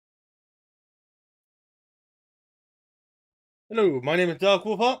Hello, my name is Dark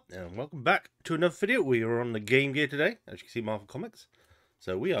Wolfheart, and welcome back to another video. We are on the Game Gear today, as you can see, Marvel Comics.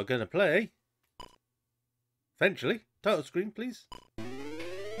 So we are going to play, eventually, title screen please,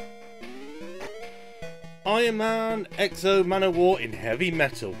 Iron Man Exo Manowar in Heavy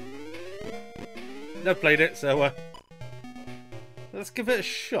Metal. Never played it, so let's give it a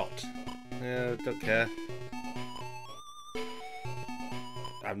shot. Don't care.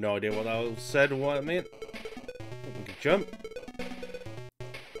 I have no idea what that all said or what it meant. We can jump.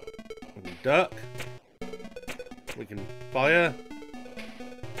 We can duck. We can fire.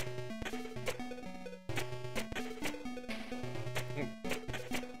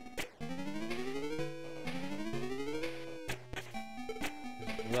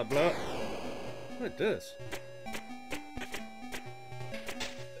 Does that blow up? Oh, it does.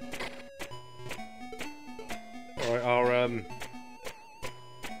 Alright, our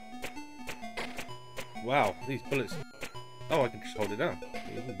wow, these bullets. Oh, I can just hold it down.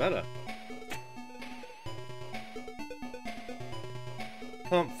 Even better.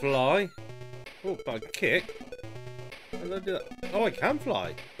 Can't fly. Oh, but I can kick. How did I do that? Oh, I can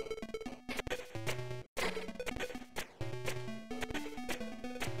fly.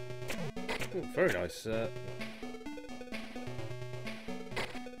 Oh, very nice.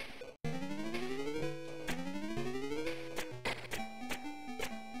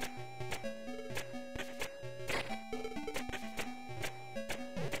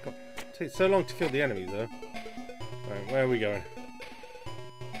 Takes so long to kill the enemies, though. Right, where are we going?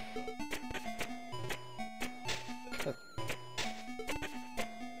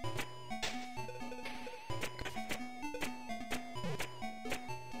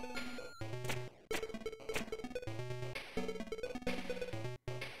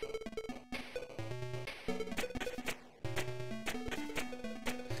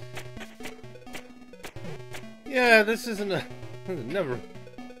 Yeah, this isn't a... never a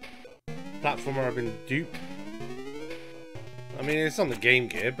platformer I've been duped. I mean, it's on the Game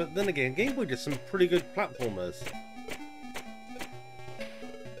Gear, but then again, Game Boy did some pretty good platformers.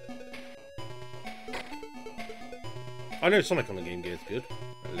 I know Sonic on the Game Gear is good,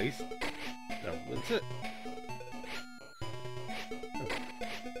 at least. No, that's it. Oh.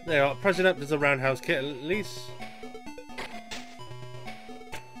 There you are. Pressing up does a roundhouse kit, at least.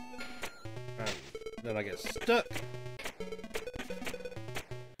 And then I get stuck.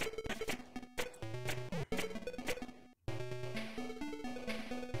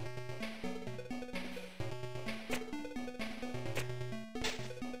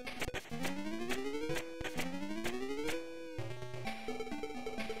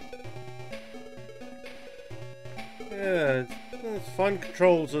 Yeah, it's fine.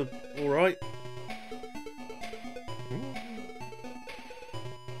 Controls are alright.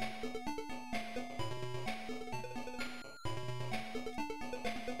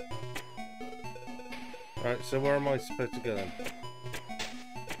 Right, so where am I supposed to go then?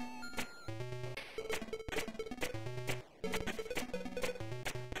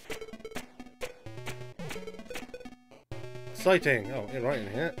 Exciting! Oh, you're right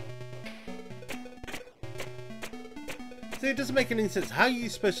in here. See, it doesn't make any sense. How are you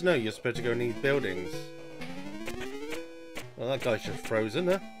supposed to know you're supposed to go in these buildings? Well, that guy's just frozen,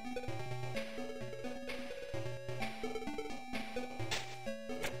 huh?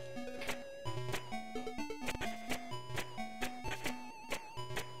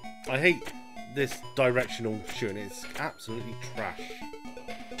 I hate this directional shooting. It's absolutely trash.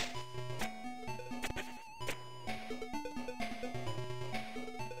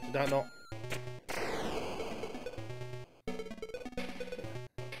 Did that not?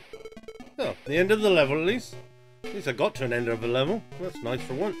 Oh, the end of the level at least. At least I got to an end of the level. That's nice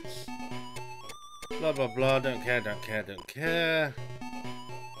for once. Blah blah blah, don't care, don't care, don't care.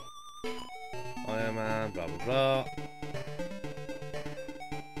 Iron Man, blah blah blah.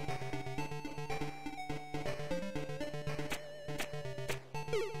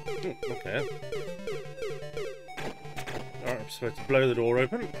 Okay. Alright, I'm supposed to blow the door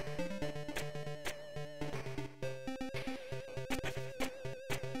open.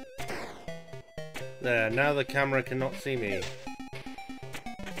 There, now the camera cannot see me.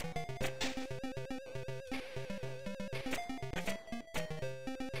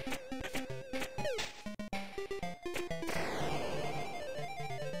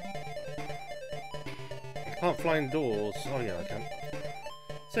 I can't fly indoors. Oh yeah, I can.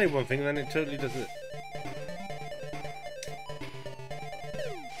 Say one thing, then it totally does it.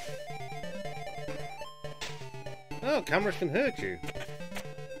 Oh, cameras can hurt you.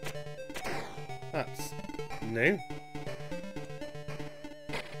 That's new.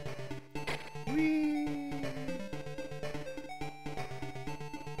 Whee!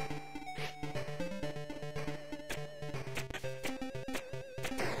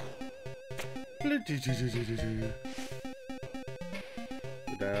 Go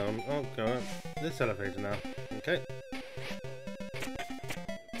down. Oh, go on. This elevator now. Okay.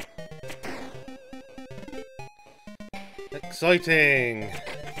 Exciting!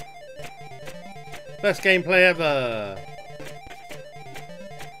 Best gameplay ever!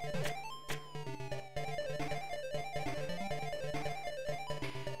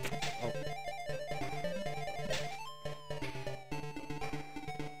 Oh.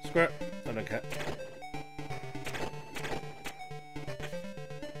 Screw it. I don't care.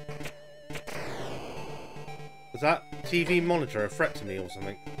 Was that TV monitor a threat to me or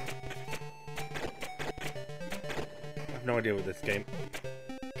something? I have no idea with this game.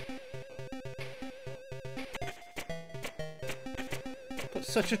 Got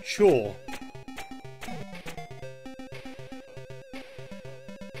such a chore.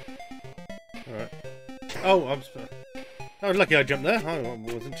 Alright. Oh, I was lucky I jumped there. I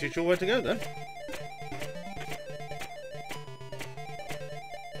wasn't too sure where to go then.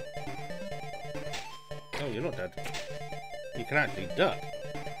 Oh, you're not dead. You can actually duck.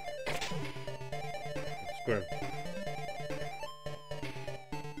 Screw him.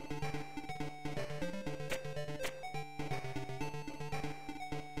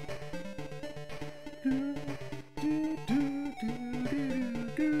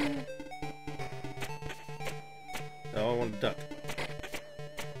 Oh, I want to duck.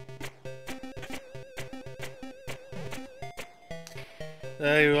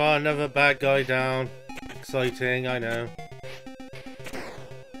 There you are, another bad guy down. Exciting, I know.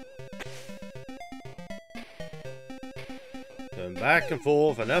 Going back and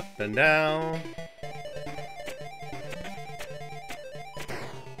forth and up and down.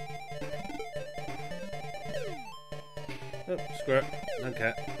 Oh, screw it. Don't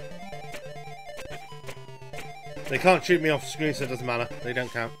care. They can't shoot me off screen, so it doesn't matter. They don't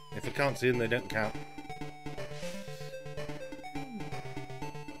count. If I can't see them, they don't count.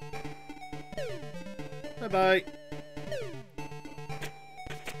 Bye-bye.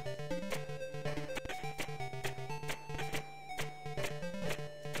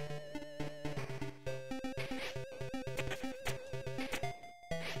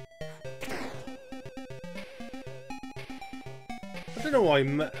 I don't know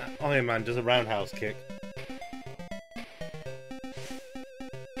why Iron Man does a roundhouse kick.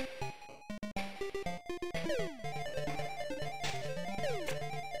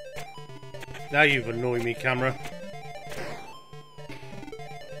 Now you've annoyed me, camera.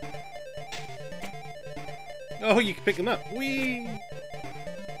 Oh, you can pick them up. Whee!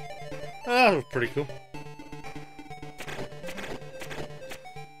 Oh, that was pretty cool.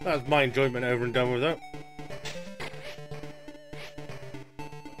 That was my enjoyment over and done with that.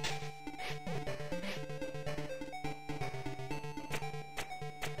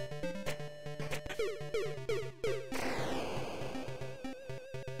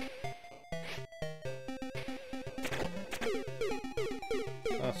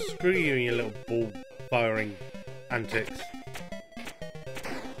 Oh, screw you and your little ball firing antics.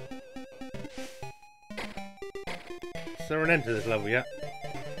 Is there an end to this level yet?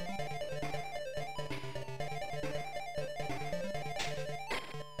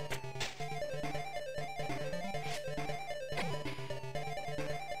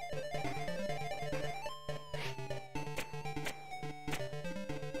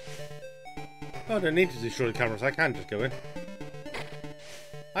 Oh, I don't need to destroy the cameras, I can just go in.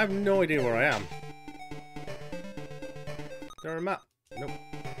 I have no idea where I am. Is there a map? Nope.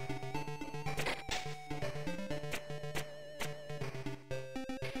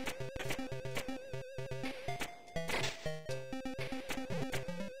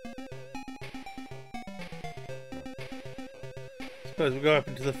 Suppose we'll go up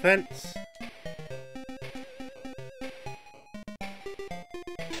into the fence.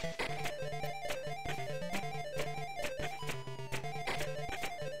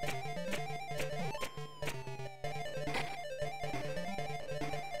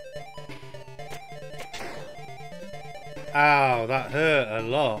 Ow, that hurt a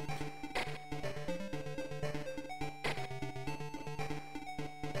lot.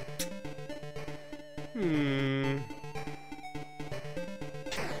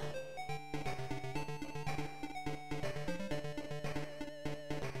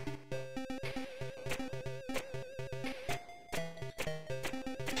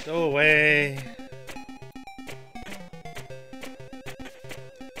 Go away.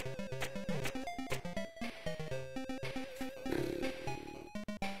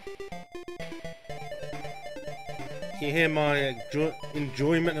 Can you hear my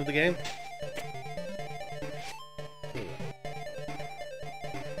enjoyment of the game?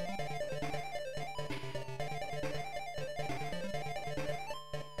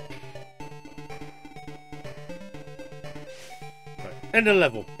 End of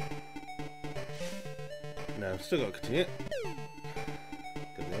level. No, still got to continue.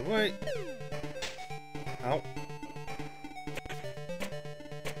 Go the other way. Ow.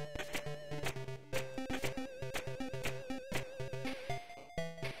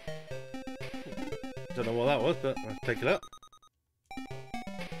 Don't know what that was, but let's pick it up.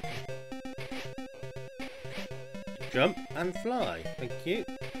 Jump and fly. Thank you.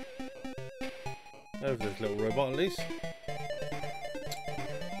 Over this little robot at least.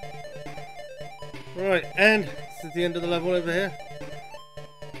 Right, and this is the end of the level over here.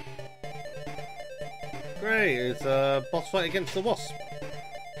 Great, it's a boss fight against the wasp.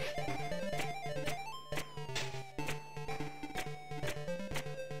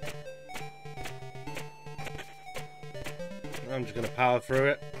 I'm just going to power through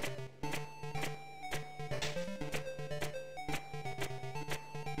it.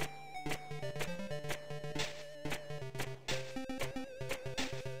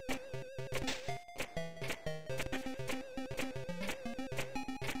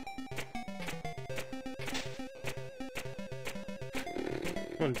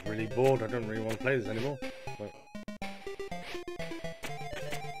 I'm really bored. I don't really want to play this anymore. But...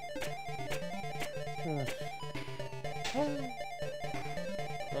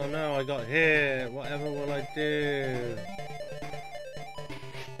 oh no, I got hit. Whatever will I do?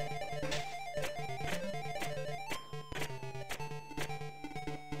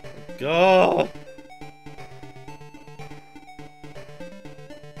 God!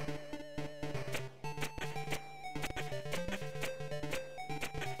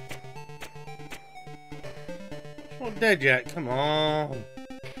 Not dead yet, come on.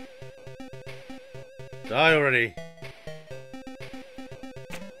 Die already.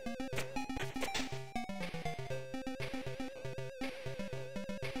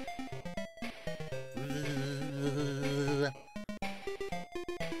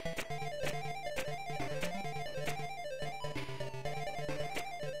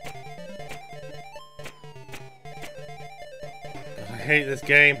 I hate this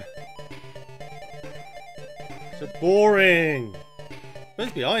game. So boring. Supposed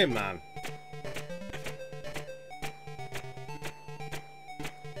to be Iron Man.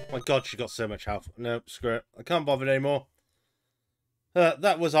 My God, she got so much health. Nope, screw it. I can't bother anymore.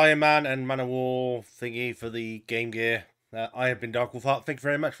 That was Iron Man and Manowar thingy for the Game Gear. I have been Dark Wolf Heart. Thank you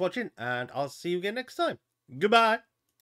very much for watching, and I'll see you again next time. Goodbye.